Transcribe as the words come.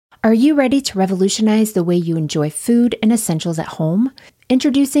Are you ready to revolutionize the way you enjoy food and essentials at home?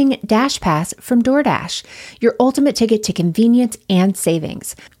 Introducing DashPass from DoorDash, your ultimate ticket to convenience and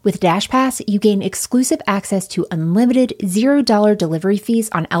savings. With DashPass, you gain exclusive access to unlimited $0 delivery fees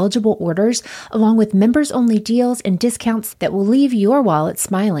on eligible orders, along with members-only deals and discounts that will leave your wallet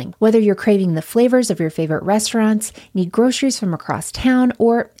smiling. Whether you're craving the flavors of your favorite restaurants, need groceries from across town,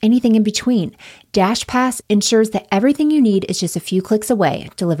 or anything in between, DashPass ensures that everything you need is just a few clicks away,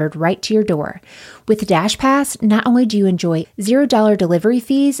 delivered right to your door. With DashPass, not only do you enjoy $0 delivery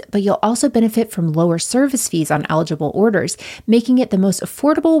fees, but you'll also benefit from lower service fees on eligible orders, making it the most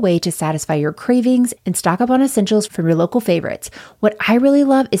affordable way to satisfy your cravings and stock up on essentials from your local favorites. What I really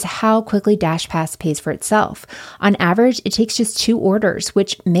love is how quickly DashPass pays for itself. On average, it takes just 2 orders,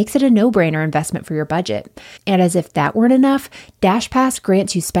 which makes it a no-brainer investment for your budget. And as if that weren't enough, DashPass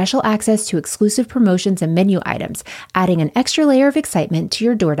grants you special access to exclusive promotions and menu items, adding an extra layer of excitement to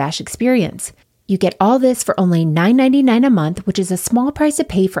your DoorDash experience. You get all this for only $9.99 a month, which is a small price to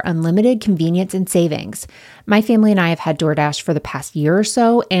pay for unlimited convenience and savings. My family and I have had DoorDash for the past year or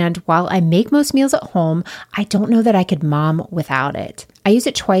so, and while I make most meals at home, I don't know that I could mom without it. I used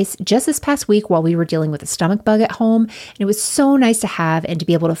it twice just this past week while we were dealing with a stomach bug at home, and it was so nice to have and to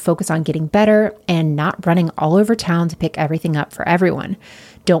be able to focus on getting better and not running all over town to pick everything up for everyone.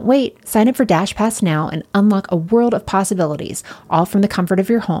 Don't wait. Sign up for DashPass now and unlock a world of possibilities, all from the comfort of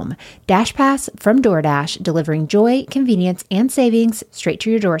your home. DashPass from DoorDash, delivering joy, convenience, and savings straight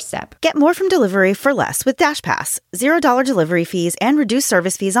to your doorstep. Get more from delivery for less with DashPass. $0 delivery fees and reduced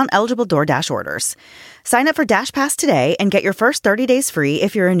service fees on eligible DoorDash orders. Sign up for DashPass today and get your first 30 days free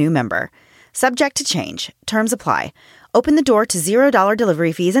if you're a new member. Subject to change. Terms apply. Open the door to $0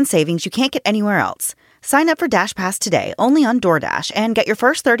 delivery fees and savings you can't get anywhere else. Sign up for DashPass today only on DoorDash and get your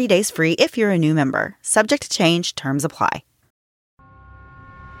first 30 days free if you're a new member. Subject to change. Terms apply.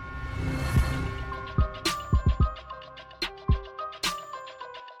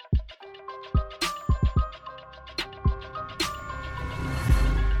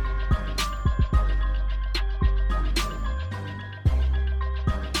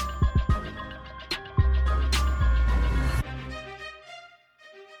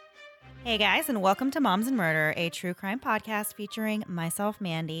 Hey guys, and welcome to Moms and Murder, a true crime podcast featuring myself,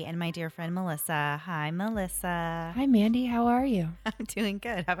 Mandy, and my dear friend Melissa. Hi, Melissa. Hi, Mandy. How are you? I'm doing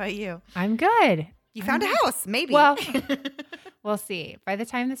good. How about you? I'm good. You found a house, maybe. Well, we'll see. By the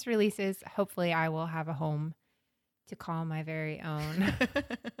time this releases, hopefully I will have a home to call my very own.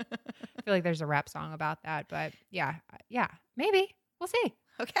 I feel like there's a rap song about that, but yeah, maybe. We'll see.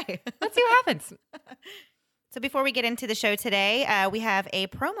 Okay. Let's see what happens. So before we get into the show today, we have a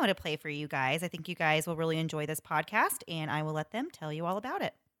promo to play for you guys. I think you guys will really enjoy this podcast, and I will let them tell you all about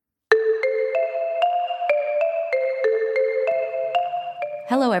it.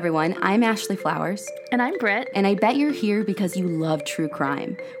 Hello, everyone. I'm Ashley Flowers. And I'm Britt. And I bet you're here because you love true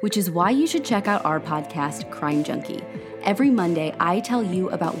crime, which is why you should check out our podcast, Crime Junkie. Every Monday, I tell you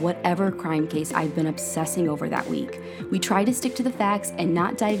about whatever crime case I've been obsessing over that week. We try to stick to the facts and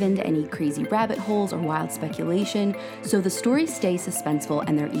not dive into any crazy rabbit holes or wild speculation, so the stories stay suspenseful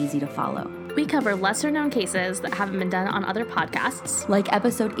and they're easy to follow. We cover lesser-known cases that haven't been done on other podcasts. Like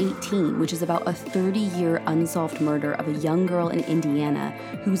episode 18, which is about a 30-year unsolved murder of a young girl in Indiana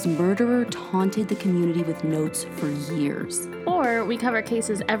whose murderer taunted the community with notes for years. Or we cover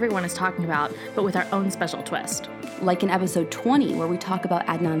cases everyone is talking about, but with our own special twist. Like in episode 20, where we talk about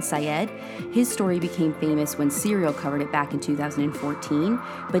Adnan Syed. His story became famous when Serial covered it back in 2014.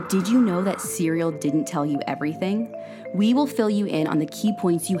 But did you know that Serial didn't tell you everything? We will fill you in on the key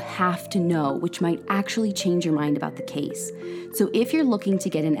points you have to know, which might actually change your mind about the case. So if you're looking to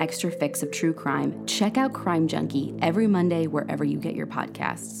get an extra fix of true crime, check out Crime Junkie every Monday wherever you get your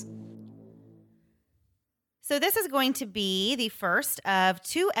podcasts. So this is going to be the first of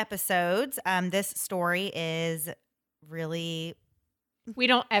 2 episodes. This story is really... We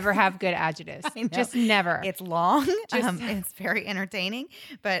don't ever have good adjectives. Just never. It's long. It's very entertaining,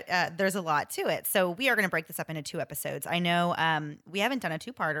 but there's a lot to it. So we are going to break this up into 2 episodes. I know we haven't done a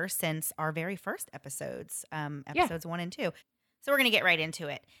 2-parter since our very first episodes, episodes 1 and 2. So we're going to get right into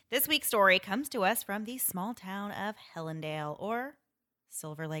it. This week's story comes to us from the small town of Hellendale, or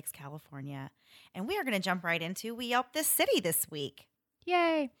Silver Lakes, California. And we are going to jump right into We Yelp This City this week.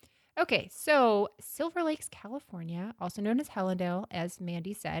 Yay. Okay, so Silver Lakes, California, also known as Hellendale, as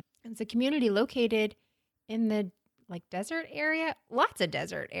Mandy said, it's a community located in the desert area, lots of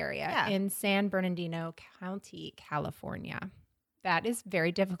desert area in San Bernardino County, California. That is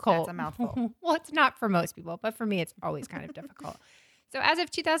very difficult. That's a mouthful. Well, it's not for most people, but for me, it's always kind of difficult. So as of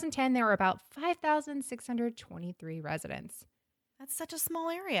 2010, there were about 5,623 residents. That's such a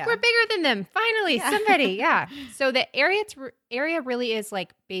small area. We're bigger than them. Finally, somebody. Yeah. So the area really is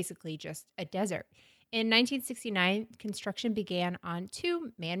like basically just a desert. In 1969, construction began on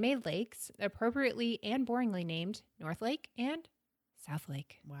 2 man-made lakes, appropriately and boringly named North Lake and South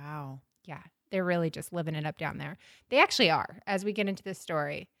Lake. Wow. Yeah, they're really just living it up down there. They actually are, as we get into this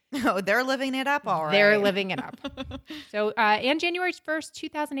story. Oh, they're living it up, all right. They're living it up. So, and January 1st,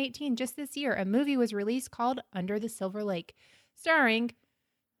 2018, just this year, a movie was released called Under the Silver Lake, starring,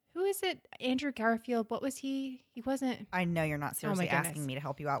 who is it? Andrew Garfield. What was he? He wasn't. I know you're not seriously goodness. asking me to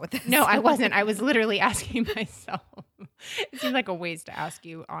help you out with this. No, I wasn't. I was literally asking myself. It seems like a waste to ask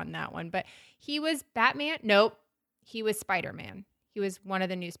you on that one. But he was Batman. Nope. He was Spider-Man. He was one of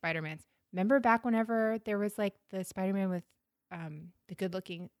the new Spider-Mans. Remember back whenever there was like the Spider-Man with the good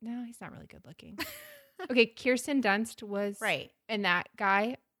looking. No, he's not really good looking. Okay, Kirsten Dunst was right. And that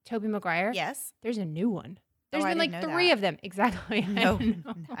guy, Tobey Maguire. Yes. There's a new one. There's I been like didn't know 3 that. of them. Exactly. No,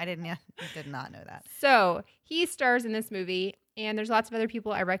 I did not know that. So he stars in this movie, and there's lots of other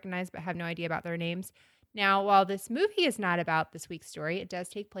people I recognize but have no idea about their names. Now, while this movie is not about this week's story, it does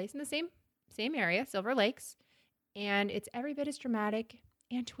take place in the same area, Silver Lakes, and it's every bit as dramatic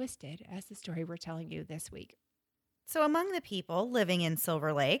and twisted as the story we're telling you this week. So among the people living in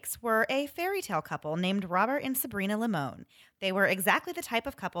Silver Lakes were a fairy tale couple named Robert and Sabrina Limon. They were exactly the type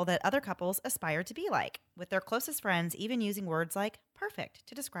of couple that other couples aspire to be like, with their closest friends even using words like perfect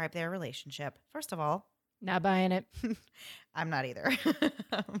to describe their relationship. First of all, Not buying it. I'm not either.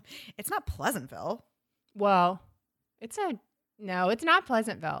 It's not Pleasantville. Well, it's not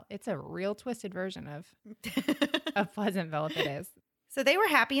Pleasantville. It's a real twisted version of Pleasantville if it is. So they were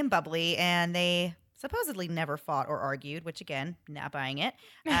happy and bubbly, and they supposedly never fought or argued, which again, not buying it.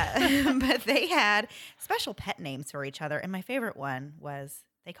 But they had special pet names for each other. And my favorite one was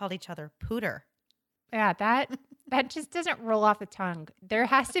they called each other Pooter. Yeah, that just doesn't roll off the tongue. There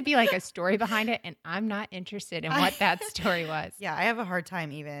has to be like a story behind it, and I'm not interested in what that story was. Yeah, I have a hard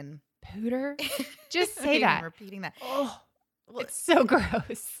time even. Pooter? Just say even that. repeating that. Oh, Well, it's so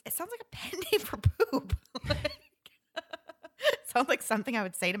gross. it sounds like a pet name for poop. Sounds like something I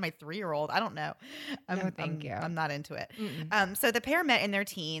would say to my 3-year-old. I don't know. No, thank you. I'm not into it. Mm-mm. So the pair met in their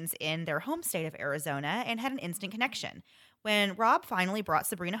teens in their home state of Arizona and had an instant connection. When Rob finally brought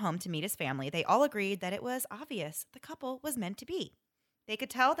Sabrina home to meet his family, they all agreed that it was obvious the couple was meant to be. They could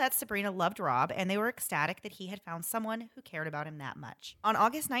tell that Sabrina loved Rob, and they were ecstatic that he had found someone who cared about him that much. On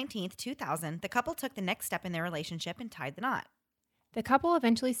August 19th, 2000, the couple took the next step in their relationship and tied the knot. The couple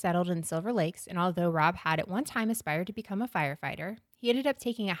eventually settled in Silver Lakes, and although Rob had at one time aspired to become a firefighter, he ended up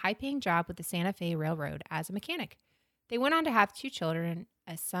taking a high-paying job with the Santa Fe Railroad as a mechanic. They went on to have 2 children,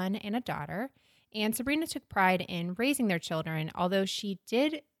 a son and a daughter, and Sabrina took pride in raising their children, although she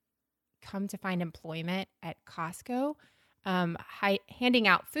did come to find employment at Costco, handing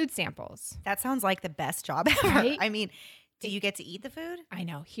out food samples. That sounds like the best job ever. Right? I mean, do you get to eat the food? I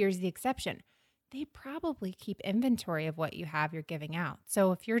know. Here's the exception. They probably keep inventory of what you're giving out.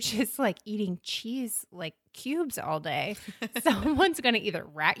 So if you're just like eating cheese like cubes all day, someone's going to either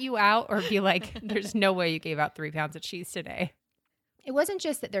rat you out or be like, there's no way you gave out 3 pounds of cheese today. It wasn't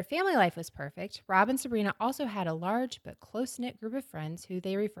just that their family life was perfect. Rob and Sabrina also had a large but close-knit group of friends who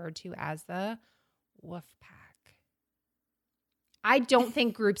they referred to as the Wolf Pack. I don't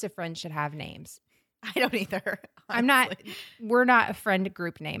think groups of friends should have names. I don't either. Honestly. We're not a friend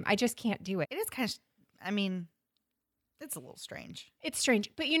group name. I just can't do it. It is kind of, it's a little strange. It's strange.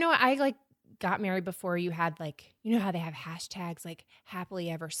 But you know what? I got married before you had how they have hashtags like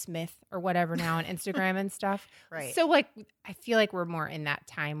happily ever Smith or whatever now on Instagram and stuff. Right. So I feel like we're more in that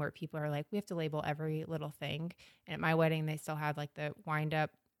time where people are like, we have to label every little thing. And at my wedding, they still had like the wind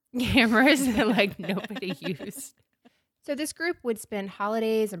up cameras that nobody used. So this group would spend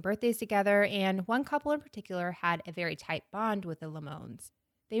holidays and birthdays together, and one couple in particular had a very tight bond with the Limons.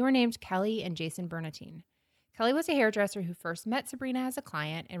 They were named Kelly and Jason Bernatine. Kelly was a hairdresser who first met Sabrina as a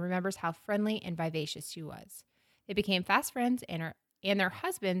client and remembers how friendly and vivacious she was. They became fast friends, and their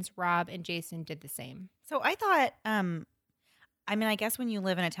husbands, Rob and Jason, did the same. So I thought, I guess when you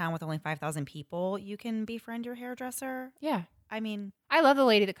live in a town with only 5,000 people, you can befriend your hairdresser. Yeah. I love the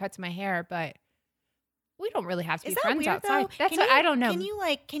lady that cuts my hair, but we don't really have to be friends weird, outside. Though? That's what I don't know.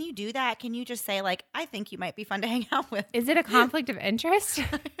 Can you do that? Can you just say I think you might be fun to hang out with? Is it a conflict of interest?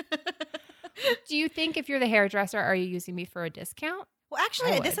 Do you think if you're the hairdresser, are you using me for a discount? Well,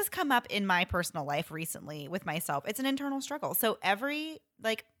 actually, this has come up in my personal life recently with myself. It's an internal struggle. So at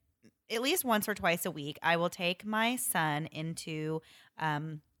least once or twice a week, I will take my son into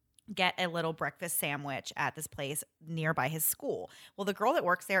get a little breakfast sandwich at this place nearby his school. Well, the girl that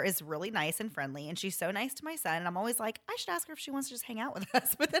works there is really nice and friendly, and she's so nice to my son. And I'm always like, I should ask her if she wants to just hang out with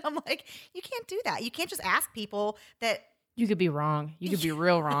us. But then I'm like, you can't do that. You can't just ask people that. You could be wrong. You could be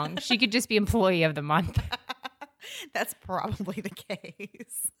real wrong. She could just be employee of the month. That's probably the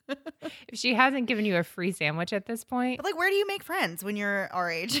case. If she hasn't given you a free sandwich at this point. But like, where do you make friends when you're our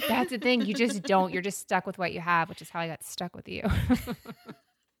age? That's the thing. You just don't. You're just stuck with what you have, which is how I got stuck with you.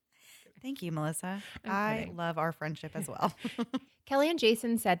 Thank you, Melissa. I'm I kidding. love our friendship as well. Kelly and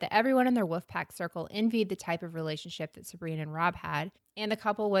Jason said that everyone in their Wolfpack circle envied the type of relationship that Sabrina and Rob had, and the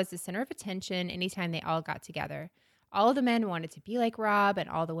couple was the center of attention anytime they all got together. All of the men wanted to be like Rob, and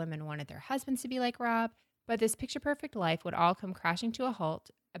all the women wanted their husbands to be like Rob, but this picture-perfect life would all come crashing to a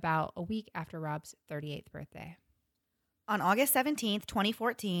halt about a week after Rob's 38th birthday. On August 17th,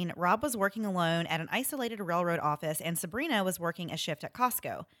 2014, Rob was working alone at an isolated railroad office, and Sabrina was working a shift at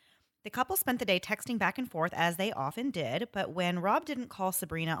Costco. The couple spent the day texting back and forth as they often did, but when Rob didn't call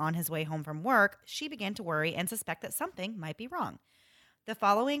Sabrina on his way home from work, she began to worry and suspect that something might be wrong. The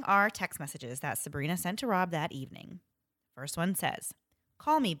following are text messages that Sabrina sent to Rob that evening. First one says,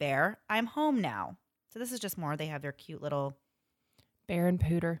 "Call me, Bear. I'm home now." So this is just more. They have their cute little... Bear and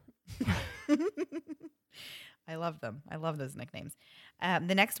Pooter. I love them. I love those nicknames.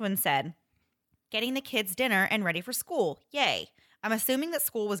 The next one said, "Getting the kids dinner and ready for school. Yay." I'm assuming that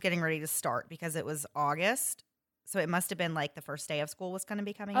school was getting ready to start because it was August. So it must have been like the first day of school was going to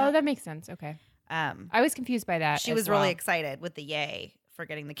be coming up. Oh, that makes sense. Okay. I was confused by that. She as was well. really excited with the yay for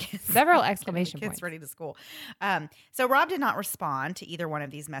getting the kids. Several exclamation kids points. ready to school. So Rob did not respond to either one of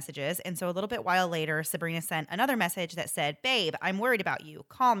these messages. And so a little bit while later, Sabrina sent another message that said, "Babe, I'm worried about you.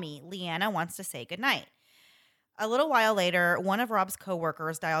 Call me. Leanna wants to say goodnight." A little while later, one of Rob's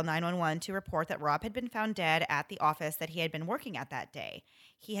coworkers dialed 911 to report that Rob had been found dead at the office that he had been working at that day.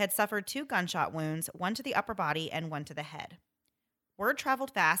 He had suffered 2 gunshot wounds, one to the upper body and one to the head. Word traveled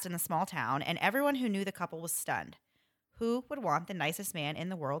fast in the small town, and everyone who knew the couple was stunned. Who would want the nicest man in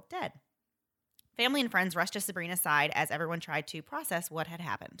the world dead? Family and friends rushed to Sabrina's side as everyone tried to process what had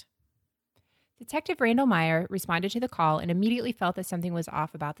happened. Detective Randall Meyer responded to the call and immediately felt that something was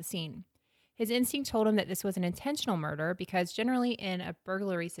off about the scene. His instinct told him that this was an intentional murder because generally in a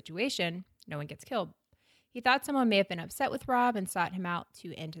burglary situation, no one gets killed. He thought someone may have been upset with Rob and sought him out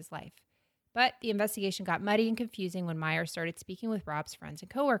to end his life. But the investigation got muddy and confusing when Meyer started speaking with Rob's friends and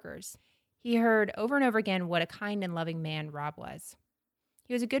coworkers. He heard over and over again what a kind and loving man Rob was.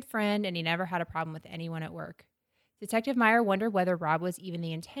 He was a good friend and he never had a problem with anyone at work. Detective Meyer wondered whether Rob was even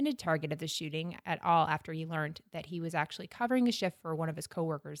the intended target of the shooting at all after he learned that he was actually covering a shift for one of his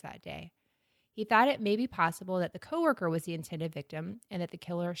coworkers that day. He thought it may be possible that the coworker was the intended victim and that the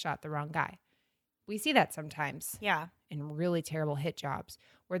killer shot the wrong guy. We see that sometimes. Yeah. In really terrible hit jobs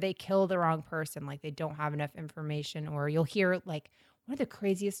where they kill the wrong person, like they don't have enough information, or you'll hear like one of the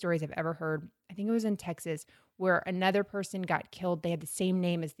craziest stories I've ever heard. I think it was in Texas where another person got killed. They had the same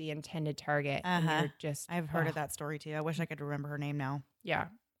name as the intended target. And you're just, I've heard of that story too. I wish I could remember her name now. Yeah.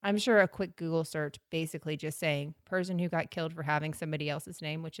 I'm sure a quick Google search basically just saying person who got killed for having somebody else's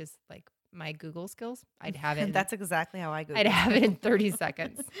name, which is like my Google skills. I'd have it. That's exactly how I Google. I'd have it in 30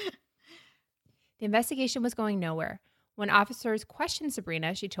 seconds. The investigation was going nowhere. When officers questioned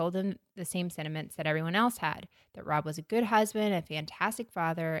Sabrina, she told them the same sentiments that everyone else had, that Rob was a good husband, a fantastic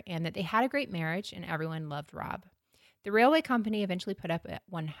father, and that they had a great marriage and everyone loved Rob. The railway company eventually put up a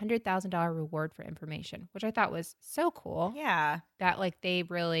 $100,000 reward for information, which I thought was so cool. Yeah. That like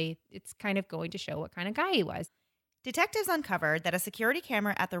it's kind of going to show what kind of guy he was. Detectives uncovered that a security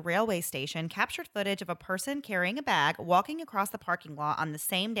camera at the railway station captured footage of a person carrying a bag walking across the parking lot on the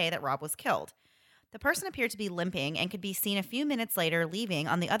same day that Rob was killed. The person appeared to be limping and could be seen a few minutes later leaving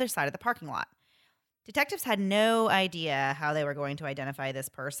on the other side of the parking lot. Detectives had no idea how they were going to identify this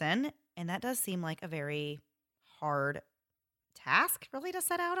person, and that does seem like a very hard task really to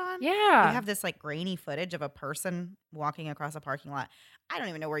set out on. Yeah. You have this like grainy footage of a person walking across a parking lot. I don't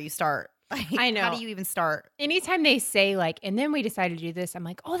even know where you start. Like, I know. How do you even start? Anytime they say like, and then we decided to do this, I'm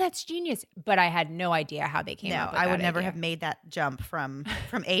like, oh, that's genius. But I had no idea how they came up with I that would never idea. have made that jump from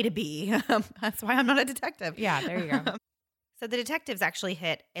A to B. That's why I'm not a detective. Yeah, there you go. So the detectives actually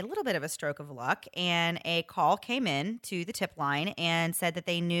hit a little bit of a stroke of luck, and a call came in to the tip line and said that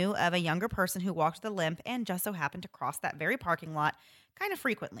they knew of a younger person who walked with a limp and just so happened to cross that very parking lot kind of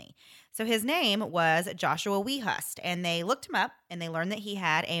frequently. So his name was Joshua Wehust, and they looked him up and they learned that he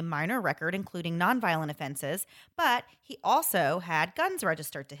had a minor record including nonviolent offenses, but he also had guns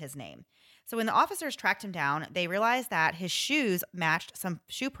registered to his name. So when the officers tracked him down, they realized that his shoes matched some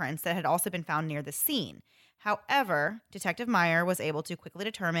shoe prints that had also been found near the scene. However, Detective Meyer was able to quickly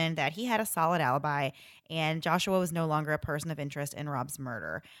determine that he had a solid alibi and Joshua was no longer a person of interest in Rob's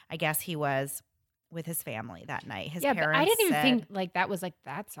murder. I guess he was with his family that night. His parents but I didn't even said, think like that was like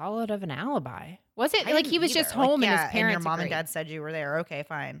that solid of an alibi. Was it? I Like didn't he was either. just home and his and parents your mom agreed. and dad said you were there. Okay,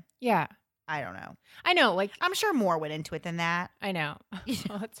 fine. Yeah. I don't know. I know, like I'm sure more went into it than that. I know.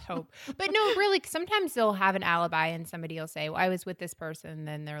 Let's hope. But no, really, sometimes they'll have an alibi and somebody will say, well, I was with this person. And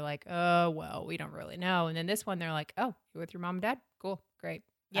then they're like, oh, well, we don't really know. And then this one, they're like, oh, you're with your mom and dad? Cool. Great.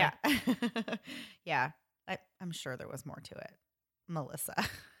 Yeah. Yeah. I'm sure there was more to it. Melissa.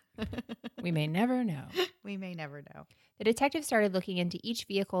 We may never know. We may never know. The detectives started looking into each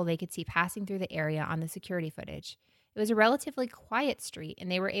vehicle they could see passing through the area on the security footage. It was a relatively quiet street, and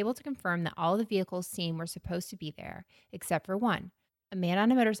they were able to confirm that all the vehicles seen were supposed to be there, except for one. A man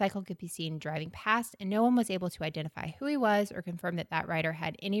on a motorcycle could be seen driving past, and no one was able to identify who he was or confirm that that rider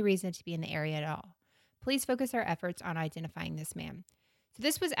had any reason to be in the area at all. Police focused their efforts on identifying this man. So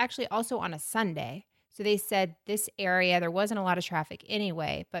this was actually also on a Sunday. So they said this area, there wasn't a lot of traffic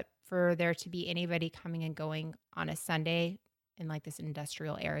anyway, but for there to be anybody coming and going on a Sunday in like this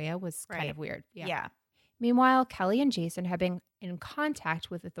industrial area was kind of weird. Yeah. Meanwhile, Kelly and Jason had been in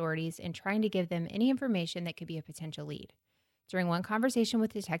contact with authorities and trying to give them any information that could be a potential lead. During one conversation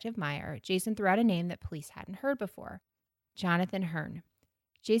with Detective Meyer, Jason threw out a name that police hadn't heard before, Jonathan Hearn.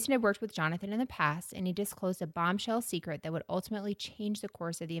 Jason had worked with Jonathan in the past, and he disclosed a bombshell secret that would ultimately change the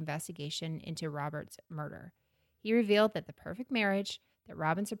course of the investigation into Robert's murder. He revealed that the perfect marriage that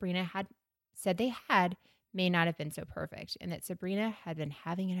Rob and Sabrina had said they had may not have been so perfect, and that Sabrina had been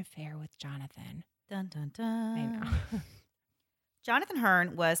having an affair with Jonathan. Dun, dun, dun. I know. Jonathan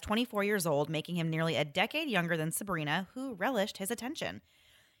Hearn was 24 years old, making him nearly a decade younger than Sabrina, who relished his attention.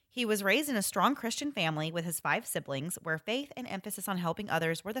 He was raised in a strong Christian family with his 5 siblings, where faith and emphasis on helping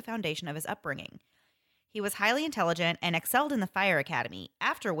others were the foundation of his upbringing. He was highly intelligent and excelled in the fire academy,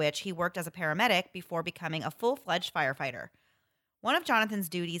 after which he worked as a paramedic before becoming a full-fledged firefighter. One of Jonathan's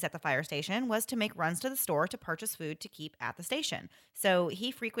duties at the fire station was to make runs to the store to purchase food to keep at the station. So he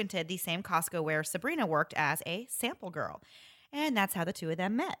frequented the same Costco where Sabrina worked as a sample girl. And that's how the two of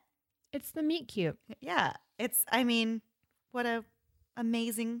them met. It's the meet cute. Yeah. What a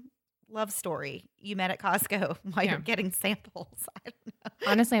amazing love story. You met at Costco while you're getting samples. I don't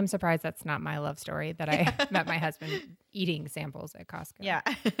know. Honestly, I'm surprised that's not my love story, that I met my husband eating samples at Costco. Yeah.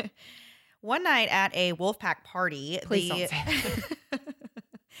 One night at a Wolfpack party. Please don't say that.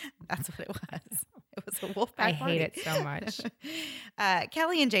 That's what it was. It was a Wolfpack I party. hate it so much.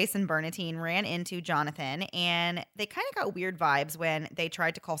 Kelly and Jason Bernatine ran into Jonathan, and they kind of got weird vibes when they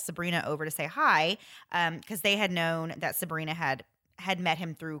tried to call Sabrina over to say hi, because they had known that Sabrina had met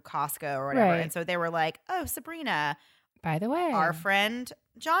him through Costco or whatever. Right. And so they were like, oh, Sabrina, by the way, our friend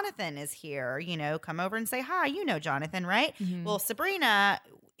Jonathan is here. You know, come over and say hi. You know Jonathan, right? Mhm. Well, Sabrina,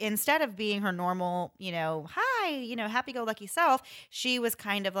 instead of being her normal, hi, happy-go-lucky self, she was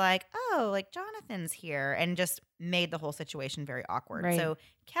kind of like, oh, like Jonathan's here, and just made the whole situation very awkward. Right. So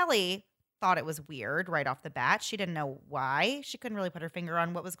Kelly thought it was weird right off the bat. She didn't know why. She couldn't really put her finger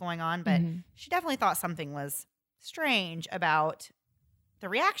on what was going on, but she definitely thought something was strange about the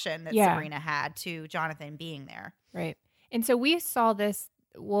reaction that Sabrina had to Jonathan being there. Right. And so we saw this.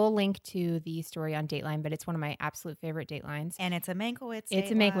 We'll link to the story on Dateline, but it's one of my absolute favorite Datelines. And it's a Mankiewicz. It's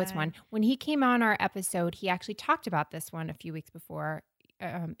a Mankiewicz one. When he came on our episode, he actually talked about this one a few weeks before.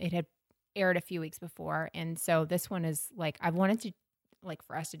 It had aired a few weeks before. And so this one is like, I've wanted to, like,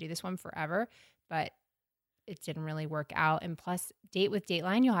 for us to do this one forever, but it didn't really work out. And plus, Date with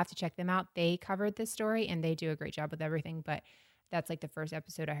Dateline, you'll have to check them out. They covered this story and they do a great job with everything. But that's like the first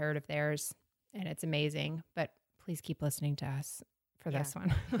episode I heard of theirs, and it's amazing. But please keep listening to us for this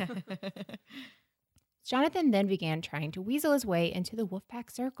one. Jonathan then began trying to weasel his way into the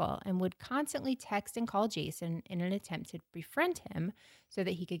Wolfpack circle and would constantly text and call Jason in an attempt to befriend him so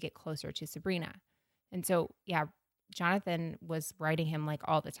that he could get closer to Sabrina. And so, Jonathan was writing him like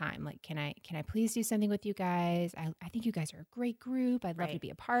all the time, like, can I please do something with you guys? I think you guys are a great group. I'd love to be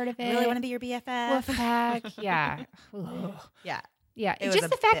a part of it. I really want to be your BFF. Wolfpack. Yeah. Yeah. Yeah, It just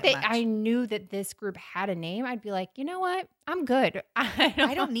was the a fact bit that much. I knew that this group had a name, I'd be like, you know what? I'm good.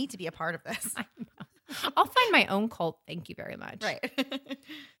 I don't need to be a part of this. I'll find my own cult. Thank you very much. Right.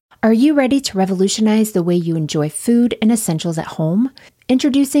 Are you ready to revolutionize the way you enjoy food and essentials at home?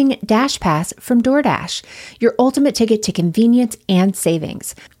 Introducing DashPass from DoorDash, your ultimate ticket to convenience and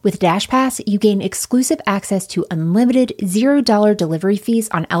savings. With DashPass, you gain exclusive access to unlimited $0 delivery fees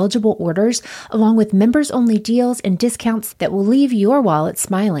on eligible orders, along with members-only deals and discounts that will leave your wallet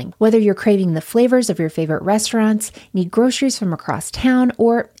smiling. Whether you're craving the flavors of your favorite restaurants, need groceries from across town,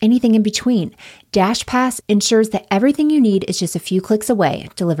 or anything in between, DashPass ensures that everything you need is just a few clicks away,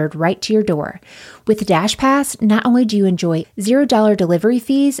 delivered right to your door. With DashPass, not only do you enjoy $0 delivery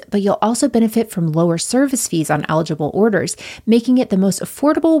fees, but you'll also benefit from lower service fees on eligible orders, making it the most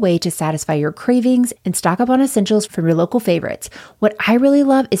affordable way to satisfy your cravings and stock up on essentials from your local favorites. What I really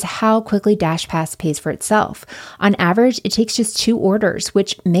love is how quickly DashPass pays for itself. On average, it takes just 2 orders,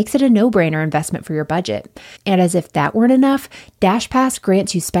 which makes it a no-brainer investment for your budget. And as if that weren't enough, DashPass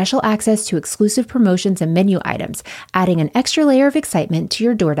grants you special access to exclusive promotions and menu items, adding an extra layer of excitement to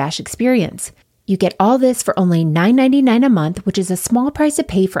your DoorDash experience. You get all this for only $9.99 a month, which is a small price to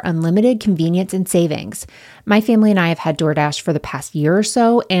pay for unlimited convenience and savings. My family and I have had DoorDash for the past year or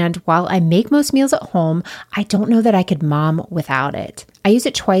so, and while I make most meals at home, I don't know that I could mom without it. I used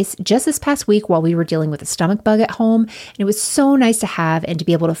it twice just this past week while we were dealing with a stomach bug at home, and it was so nice to have and to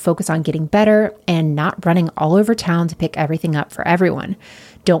be able to focus on getting better and not running all over town to pick everything up for everyone.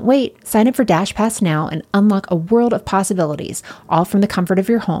 Don't wait. Sign up for DashPass now and unlock a world of possibilities, all from the comfort of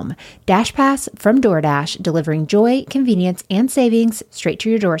your home. DashPass from DoorDash, delivering joy, convenience, and savings straight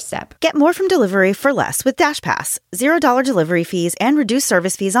to your doorstep. Get more from delivery for less with DashPass. $0 delivery fees and reduced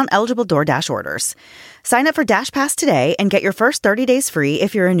service fees on eligible DoorDash orders. Sign up for DashPass today and get your first 30 days free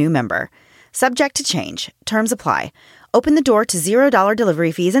if you're a new member. Subject to change. Terms apply. Open the door to $0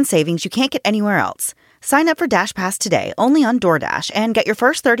 delivery fees and savings you can't get anywhere else. Sign up for DashPass today only on DoorDash and get your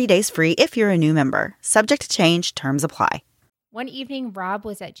first 30 days free if you're a new member. Subject to change. Terms apply. One evening, Rob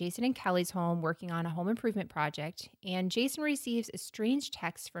was at Jason and Kelly's home working on a home improvement project, and Jason receives a strange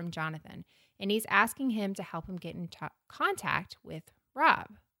text from Jonathan, and he's asking him to help him get in contact with Rob,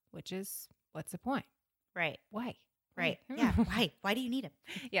 which is, what's the point? Right. Why? Right. Yeah. Why? Why do you need him?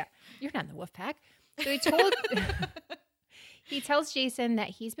 Yeah. You're not in the wolf pack. So he tells Jason that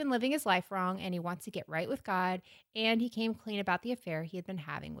he's been living his life wrong and he wants to get right with God, and he came clean about the affair he had been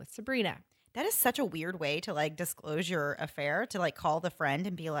having with Sabrina. That is such a weird way to like disclose your affair, to like call the friend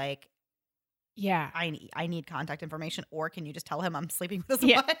and be like, yeah, I need contact information, or can you just tell him I'm sleeping with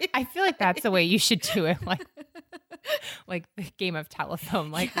his wife? I feel like that's the way you should do it. Like the game of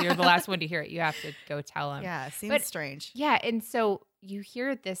telephone. Like you're the last one to hear it. You have to go tell him. Yeah, seems strange. Yeah, and so you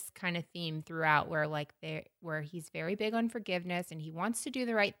hear this kind of theme throughout where he's very big on forgiveness and he wants to do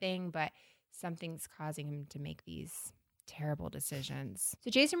the right thing, but something's causing him to make these terrible decisions. So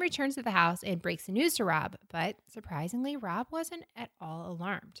Jason returns to the house and breaks the news to Rob, but surprisingly, Rob wasn't at all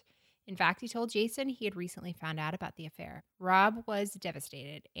alarmed. In fact, he told Jason he had recently found out about the affair. Rob was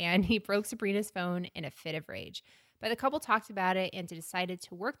devastated, and he broke Sabrina's phone in a fit of rage. But the couple talked about it and decided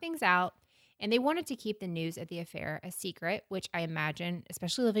to work things out, and they wanted to keep the news of the affair a secret, which I imagine,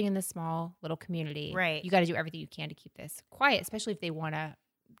 especially living in this small little community, right, you got to do everything you can to keep this quiet, especially if they want to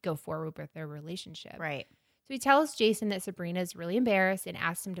go forward with their relationship. Right. So he tells Jason that Sabrina is really embarrassed and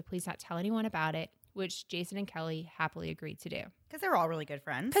asks him to please not tell anyone about it, which Jason and Kelly happily agreed to do. Because they're all really good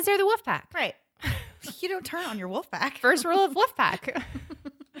friends. Because they're the wolf pack. Right. You don't turn on your wolf pack. First rule of wolf pack.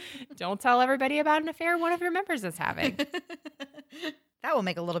 Don't tell everybody about an affair one of your members is having. That will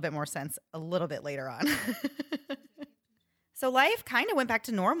make a little bit more sense a little bit later on. So life kind of went back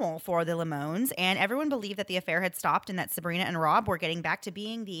to normal for the Limones, and everyone believed that the affair had stopped and that Sabrina and Rob were getting back to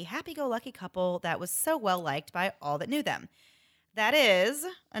being the happy-go-lucky couple that was so well-liked by all that knew them. That is,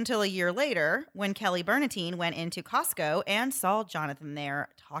 until a year later, when Kelly Bernatine went into Costco and saw Jonathan there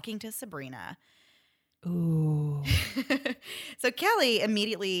talking to Sabrina. Ooh. So Kelly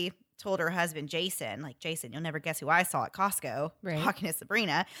immediately told her husband, Jason, Jason, you'll never guess who I saw at Costco talking to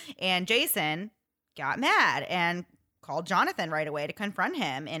Sabrina. And Jason got mad and called Jonathan right away to confront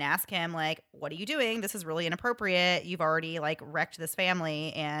him and ask him, what are you doing? This is really inappropriate. You've already, wrecked this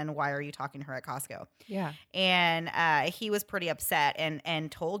family, and why are you talking to her at Costco? Yeah. And he was pretty upset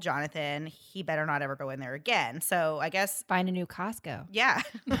and told Jonathan he better not ever go in there again. So I guess... Find a new Costco. Yeah.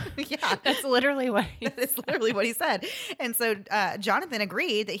 Yeah. That's literally what he said. And so Jonathan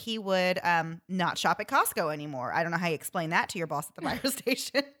agreed that he would not shop at Costco anymore. I don't know how you explain that to your boss at the fire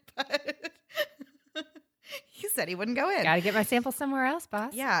station, but... He said he wouldn't go in. Got to get my sample somewhere else,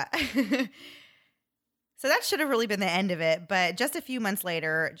 boss. Yeah. So that should have really been the end of it. But just a few months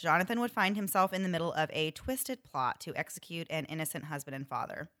later, Jonathan would find himself in the middle of a twisted plot to execute an innocent husband and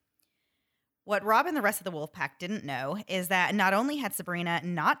father. What Rob and the rest of the wolf pack didn't know is that not only had Sabrina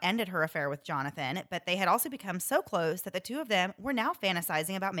not ended her affair with Jonathan, but they had also become so close that the two of them were now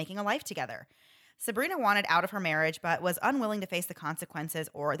fantasizing about making a life together. Sabrina wanted out of her marriage, but was unwilling to face the consequences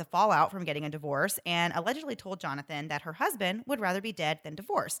or the fallout from getting a divorce, and allegedly told Jonathan that her husband would rather be dead than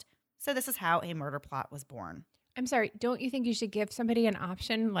divorced. So this is how a murder plot was born. I'm sorry, don't you think you should give somebody an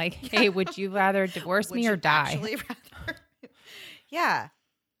option? Like, hey, would you rather divorce me or die? Actually rather? Yeah.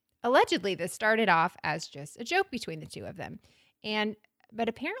 Allegedly, this started off as just a joke between the two of them. But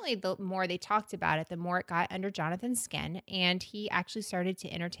apparently, the more they talked about it, the more it got under Jonathan's skin, and he actually started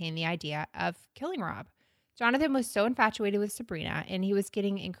to entertain the idea of killing Rob. Jonathan was so infatuated with Sabrina, and he was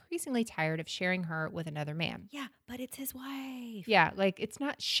getting increasingly tired of sharing her with another man. Yeah, but it's his wife. Yeah, like it's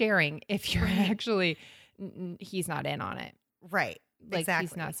not sharing if you're actually, he's not in on it. Right. Like exactly.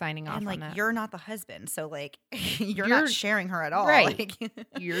 he's not signing off and like on that. you're not the husband, so like you're not sharing her at all. Right. Like,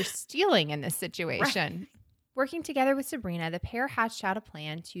 you're stealing in this situation. Right. Working together with Sabrina, the pair hatched out a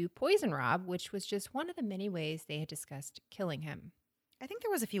plan to poison Rob, which was just one of the many ways they had discussed killing him. I think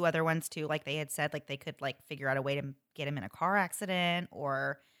there was a few other ones too. Like they had said, like they could like figure out a way to get him in a car accident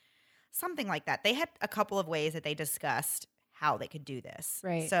or something like that. They had a couple of ways that they discussed how they could do this.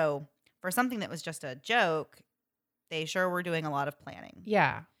 Right. So for something that was just a joke, they sure were doing a lot of planning.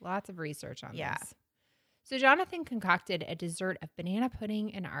 Yeah, lots of research on this. So Jonathan concocted a dessert of banana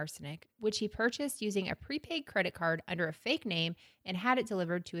pudding and arsenic, which he purchased using a prepaid credit card under a fake name and had it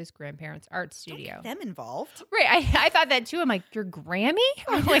delivered to his grandparents' art studio. Don't get them involved. Right. I thought that too. I'm like, your Grammy?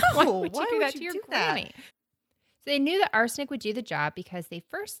 I'm like, why would you do that to your Grammy? So they knew that arsenic would do the job because they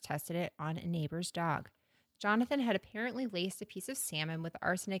first tested it on a neighbor's dog. Jonathan had apparently laced a piece of salmon with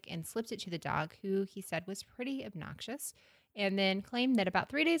arsenic and slipped it to the dog, who he said was pretty obnoxious, and then claimed that about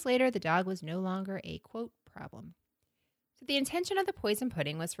 3 days later, the dog was no longer a, quote, problem. So the intention of the poison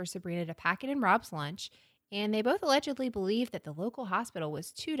pudding was for Sabrina to pack it in Rob's lunch, and they both allegedly believed that the local hospital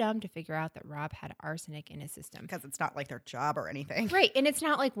was too dumb to figure out that Rob had arsenic in his system. Because it's not like their job or anything. Right, and it's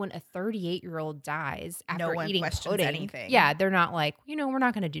not like when a 38-year-old dies after eating pudding. Anything. Yeah, they're not like, we're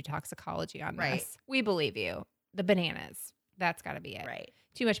not going to do toxicology on this. We believe you. The bananas, that's got to be it. Right.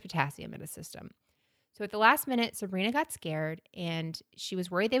 Too much potassium in his system. So at the last minute, Sabrina got scared and she was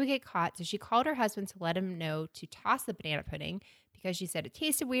worried they would get caught. So she called her husband to let him know to toss the banana pudding because she said it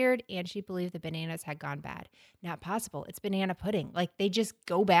tasted weird and she believed the bananas had gone bad. Not possible. It's banana pudding. Like they just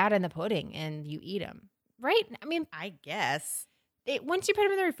go bad in the pudding and you eat them. Right? I mean, I guess. Once you put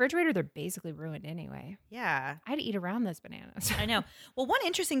them in the refrigerator, they're basically ruined anyway. Yeah. I'd eat around those bananas. I know. Well, one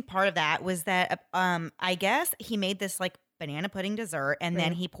interesting part of that was that I guess he made this like banana pudding dessert and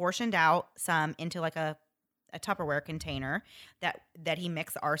then he portioned out some into like a Tupperware container that he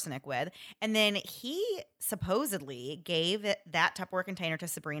mixed arsenic with. And then he supposedly gave that Tupperware container to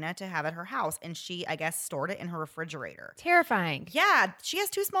Sabrina to have at her house. And she, I guess, stored it in her refrigerator. Terrifying. Yeah. She has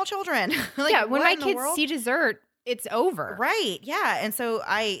 2 small children. Like, yeah. When my kids see dessert, it's over. Right. Yeah. And so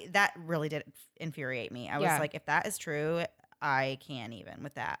that really did infuriate me. I was like, if that is true, I can't even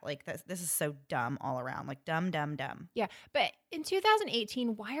with that. Like this is so dumb all around. Like dumb. Yeah. But in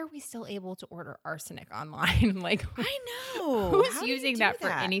 2018, why are we still able to order arsenic online? Like I know. Who's using that for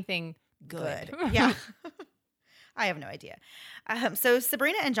anything good? Yeah. I have no idea. So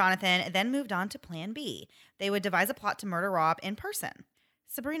Sabrina and Jonathan then moved on to Plan B. They would devise a plot to murder Rob in person.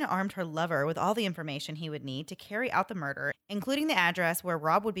 Sabrina armed her lover with all the information he would need to carry out the murder, including the address where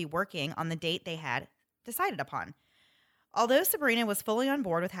Rob would be working on the date they had decided upon. Although Sabrina was fully on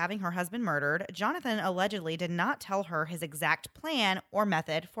board with having her husband murdered, Jonathan allegedly did not tell her his exact plan or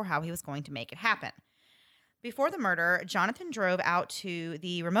method for how he was going to make it happen. Before the murder, Jonathan drove out to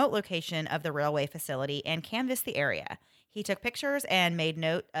the remote location of the railway facility and canvassed the area. He took pictures and made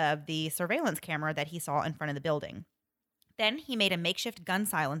note of the surveillance camera that he saw in front of the building. Then he made a makeshift gun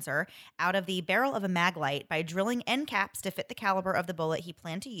silencer out of the barrel of a Maglite by drilling end caps to fit the caliber of the bullet he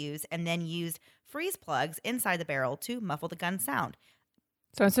planned to use, and then used freeze plugs inside the barrel to muffle the gun sound.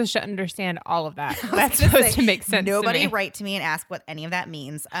 So I'm supposed to understand all of that. That's supposed to make sense. Nobody to me. write to me and ask what any of that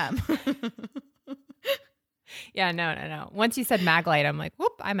means. Yeah, no. Once you said Maglite, I'm like,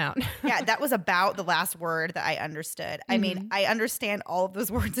 whoop, I'm out. Yeah, that was about the last word that I understood. I mean, I understand all of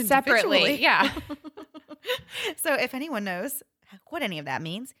those words separately. Yeah. So if anyone knows what any of that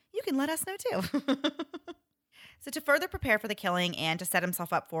means, you can let us know too. So to further prepare for the killing and to set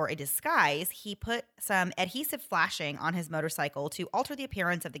himself up for a disguise, he put some adhesive flashing on his motorcycle to alter the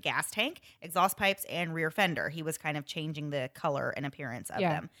appearance of the gas tank, exhaust pipes, and rear fender. He was kind of changing the color and appearance of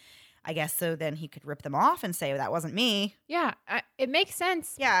them. I guess so then he could rip them off and say, that wasn't me. Yeah, it makes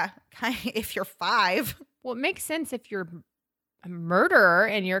sense. Yeah, if you're 5. Well, it makes sense if you're a murderer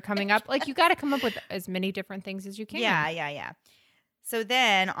and you're coming up, like, you got to come up with as many different things as you can. Yeah. So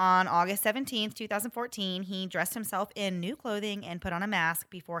then on August 17th, 2014, he dressed himself in new clothing and put on a mask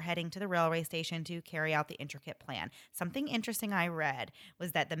before heading to the railway station to carry out the intricate plan. Something interesting I read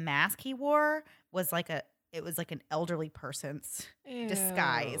was that the mask he wore was like an elderly person's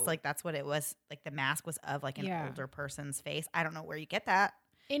disguise. Like, that's what it was. Like, the mask was of like an older person's face. I don't know where you get that.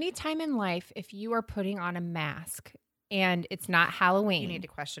 Anytime in life, if you are putting on a mask and it's not Halloween, you need to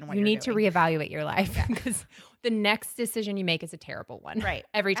question what you you're need doing. to reevaluate your life because the next decision you make is a terrible one. Right.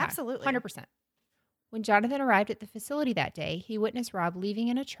 Every time. Absolutely. 100%. When Jonathan arrived at the facility that day, he witnessed Rob leaving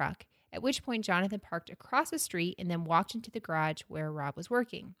in a truck, at which point Jonathan parked across the street and then walked into the garage where Rob was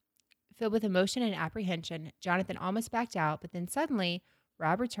working. Filled with emotion and apprehension, Jonathan almost backed out, but then suddenly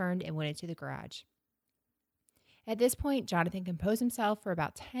Rob returned and went into the garage. At this point, Jonathan composed himself for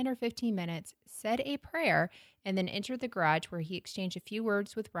about 10 or 15 minutes, said a prayer, and then entered the garage where he exchanged a few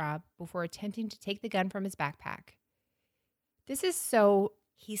words with Rob before attempting to take the gun from his backpack. This is so...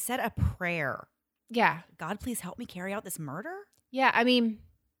 He said a prayer. Yeah. God, please help me carry out this murder? Yeah, I mean,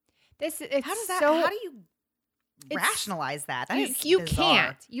 how do you rationalize that? That is you bizarre.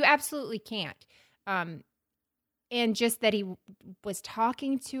 can't. You absolutely can't. And just that he was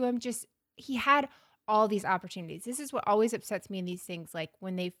talking to him, he had all these opportunities. This is what always upsets me in these things, like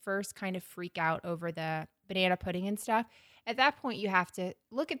when they first kind of freak out over the banana pudding and stuff. At that point, you have to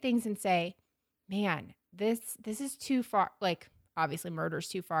look at things and say, man, this is too far. Like, obviously murder's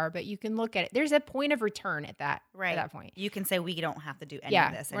too far, but you can look at it. There's a point of return at that point. You can say, we don't have to do any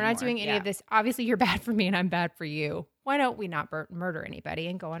of this anymore. We're not doing any of this. Obviously, you're bad for me and I'm bad for you. Why don't we not murder anybody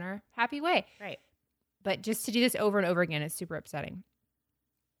and go on our happy way? Right. But just to do this over and over again is super upsetting.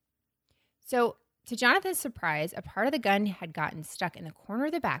 So, to Jonathan's surprise, a part of the gun had gotten stuck in the corner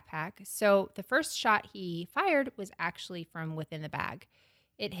of the backpack. So the first shot he fired was actually from within the bag.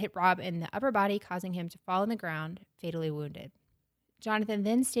 It hit Rob in the upper body, causing him to fall on the ground, fatally wounded. Jonathan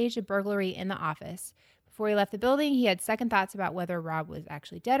then staged a burglary in the office. Before he left the building, he had second thoughts about whether Rob was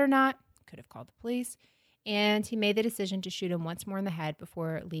actually dead or not, could have called the police, and he made the decision to shoot him once more in the head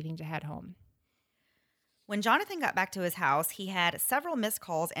before leaving to head home. When Jonathan got back to his house, he had several missed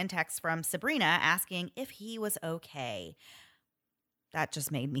calls and texts from Sabrina asking if he was okay. That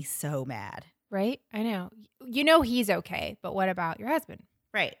just made me so mad. Right? I know. You know he's okay, but what about your husband?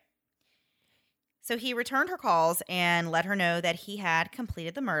 Right. So he returned her calls and let her know that he had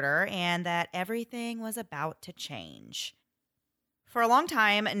completed the murder and that everything was about to change. For a long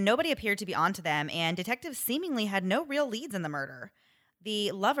time, nobody appeared to be onto them, and detectives seemingly had no real leads in the murder.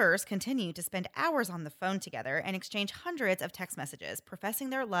 The lovers continued to spend hours on the phone together and exchange hundreds of text messages, professing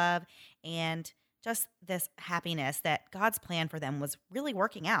their love and just this happiness that God's plan for them was really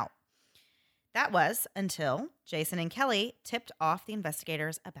working out. That was until Jason and Kelly tipped off the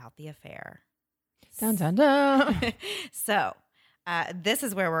investigators about the affair. Dun, dun, dun. So this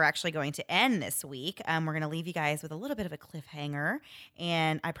is where we're actually going to end this week. We're going to leave you guys with a little bit of a cliffhanger,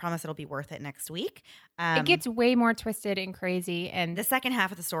 and I promise it'll be worth it next week. It gets way more twisted and crazy, and the second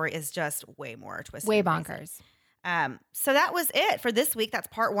half of the story is just way more twisted. Way bonkers. So that was it for this week. That's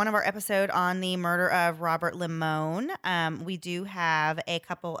part one of our episode on the murder of Robert Limon. We do have a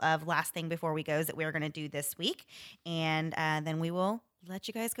couple of last thing before we go that we're going to do this week, and then we will let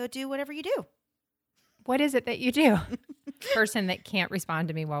you guys go do whatever you do. What is it that you do? Person that can't respond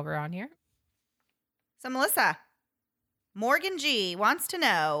to me while we're on here. So, Melissa, Morgan G wants to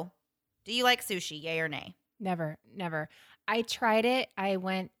know, do you like sushi, yay or nay? Never. I tried it. I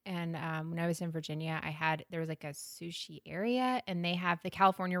went and when I was in Virginia, there was like a sushi area, and they have the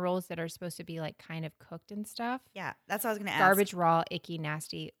California rolls that are supposed to be like kind of cooked and stuff. Yeah, that's what I was going to ask. Garbage, raw, icky,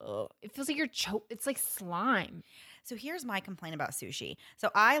 nasty. Ugh. It feels like it's like slime. So here's my complaint about sushi.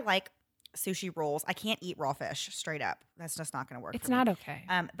 So I like sushi rolls. I can't eat raw fish straight up. That's just not going to work. It's not okay.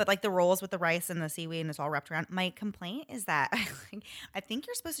 But like the rolls with the rice and the seaweed and it's all wrapped around. My complaint is that I think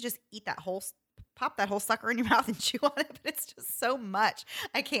you're supposed to just eat pop that whole sucker in your mouth and chew on it, but it's just so much.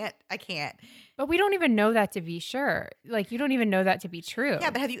 I can't. But we don't even know that to be sure. Like, you don't even know that to be true.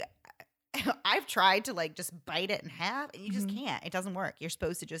 Yeah, but I've tried to like just bite it in half and you just can't. It doesn't work. You're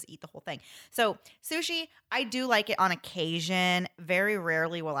supposed to just eat the whole thing. So sushi, I do like it on occasion. Very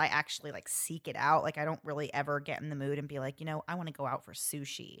rarely will I actually like seek it out. Like I don't really ever get in the mood and be like, I want to go out for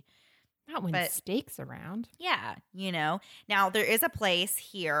sushi. Not when steak's around. Yeah, Now, there is a place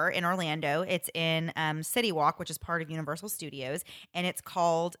here in Orlando. It's in City Walk, which is part of Universal Studios, and it's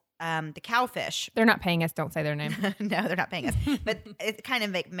called the Cowfish. They're not paying us. Don't say their name. No, they're not paying us. But it kind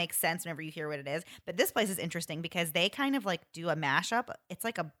of makes sense whenever you hear what it is. But this place is interesting because they kind of like do a mashup. It's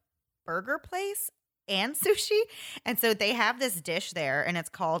like a burger place and sushi. And so they have this dish there, and it's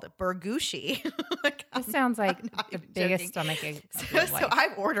called burgushi. Like, This sounds like the biggest joking. stomach ache of So, your so life.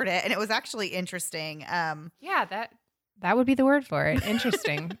 I've ordered it, and it was actually interesting. Yeah, that would be the word for it.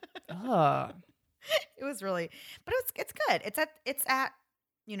 Interesting. Oh, It was really, but it's good. It's at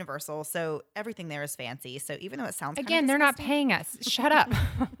Universal, so everything there is fancy. So even though it sounds kind again, of they're not disgusting- paying us. Shut up.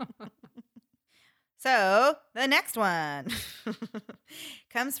 So the next one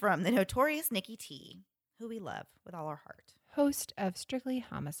comes from the notorious Nikki T, who we love with all our heart. Host of Strictly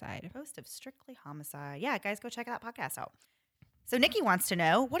Homicide. Host of Strictly Homicide. Yeah, guys, go check that podcast out. So Nikki wants to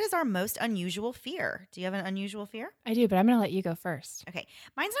know, what is our most unusual fear? Do you have an unusual fear? I do, but I'm going to let you go first. Okay,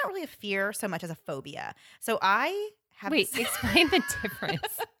 mine's not really a fear so much as a phobia. So I have Wait, this- explain the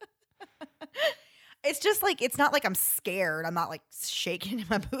difference. It's just like, it's not like I'm scared. I'm not like shaking in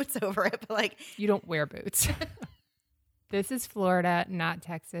my boots over it, but like, You don't wear boots. This is Florida, not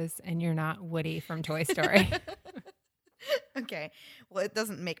Texas, and you're not Woody from Toy Story. okay. Well, it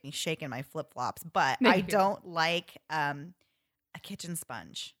doesn't make me shake in my flip flops, but No, I you don't like a kitchen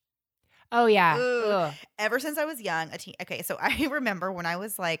sponge. Oh, yeah. Ugh. Ugh. Ever since I was young, okay, so I remember when I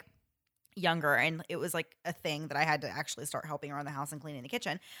was like younger and it was like a thing that I had to actually start helping around the house and cleaning the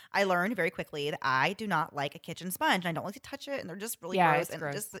kitchen, I learned very quickly that I do not like a kitchen sponge, and I don't like to touch it, and they're just really Yeah, gross. it's And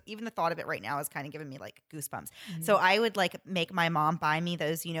gross. just even the thought of it right now is kind of giving me like goosebumps. Mhm. So I would like make my mom buy me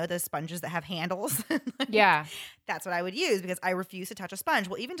those, those sponges that have handles. Like, Yeah. that's what I would use because I refuse to touch a sponge.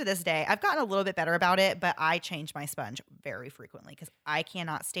 Well, even to this day, I've gotten a little bit better about it, but I change my sponge very frequently because I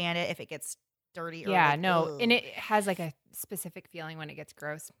cannot stand it if it gets dirty. Or Yeah, like, no. ugh. And it has like a specific feeling when it gets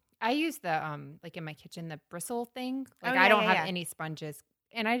gross. I use the like in my kitchen, the bristle thing. Like Oh, I yeah, don't yeah, have yeah. any sponges.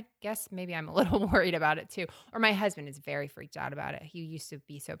 And I guess maybe I'm a little worried about it too. Or my husband is very freaked out about it. He used to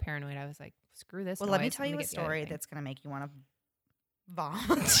be so paranoid. I was like, screw this. Well, let me noise. tell I'm you gonna a get the other story thing. that's going to make you want to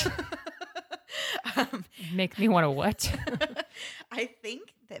vomit. Make me want to what? I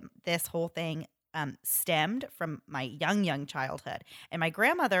think that this whole thing stemmed from my young childhood. And my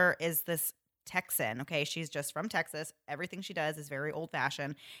grandmother is this Texan. Okay. She's just from Texas. Everything she does is very old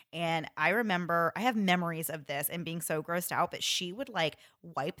fashioned. And I remember, I have memories of this and being so grossed out, but she would like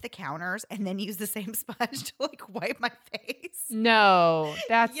wipe the counters and then use the same sponge to like wipe my face. No,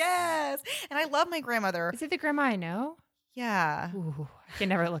 that's Yes. And I love my grandmother. Is it the grandma I know? Yeah. Ooh, I can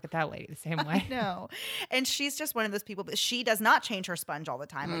never look at that lady the same way. No. And she's just one of those people, but she does not change her sponge all the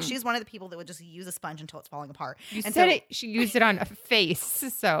time. Like she's one of the people that would just use a sponge until it's falling apart. You And said so- it. She used it on a face,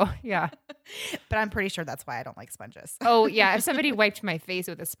 so yeah. But I'm pretty sure that's why I don't like sponges. Oh yeah, if somebody wiped my face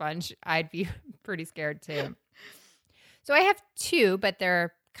with a sponge, I'd be pretty scared too. So I have two, but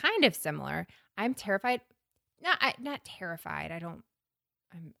they're kind of similar. I'm terrified. Not terrified.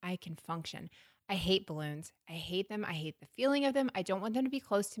 I can function. I hate balloons. I hate them. I hate the feeling of them. I don't want them to be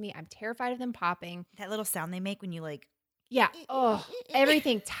close to me. I'm terrified of them popping. That little sound they make when you like, Yeah. Oh,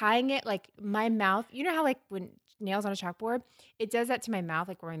 everything, tying it, like my mouth. You know how like when nails on a chalkboard, it does that to my mouth,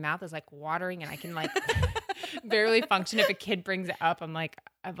 like where my mouth is like watering and I can like barely function. If a kid brings it up, I'm like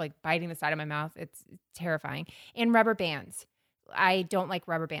biting the side of my mouth. It's terrifying. And rubber bands. I don't like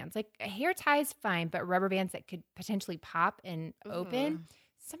rubber bands. Like a hair tie is fine, but rubber bands that could potentially pop and open.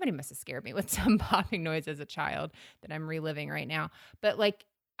 Somebody must have scared me with some popping noise as a child that I'm reliving right now. But like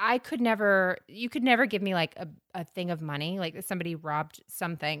you could never give me like a thing of money. Like if somebody robbed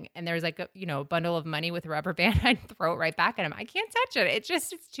something and there's like a bundle of money with a rubber band, I'd throw it right back at him. I can't touch it.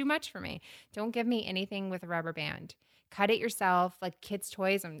 It's too much for me. Don't give me anything with a rubber band. Cut it yourself, like kids'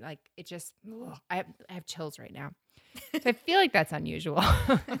 toys. I'm like, it just, ugh, I have chills right now. So I feel like that's unusual.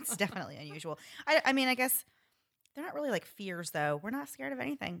 it's definitely unusual. I mean, I guess they're not really like fears though. We're not scared of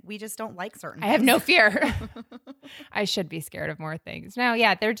anything. We just don't like certain I have things. no fear. I should be scared of more things. No,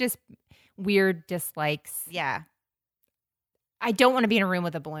 yeah, they're just weird dislikes. Yeah. I don't want to be in a room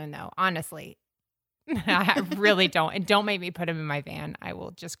with a balloon though, honestly. I really don't. And don't make me put him in my van. I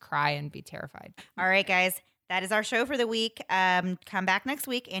will just cry and be terrified. All right, guys. That is our show for the week. Come back next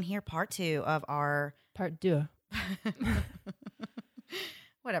week and hear part 2 of our Part 2.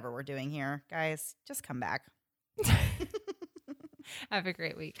 whatever we're doing here. Guys, just come back. Have a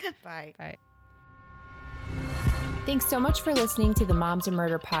great week. Bye. Bye. Thanks so much for listening to the Moms and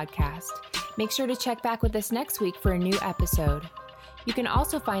Murder podcast. Make sure to check back with us next week for a new episode. You can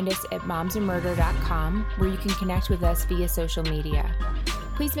also find us at momsandmurder.com, where you can connect with us via social media.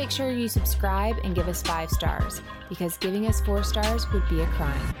 Please make sure you subscribe and give us 5 stars, because giving us 4 stars would be a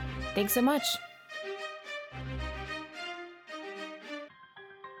crime. Thanks so much.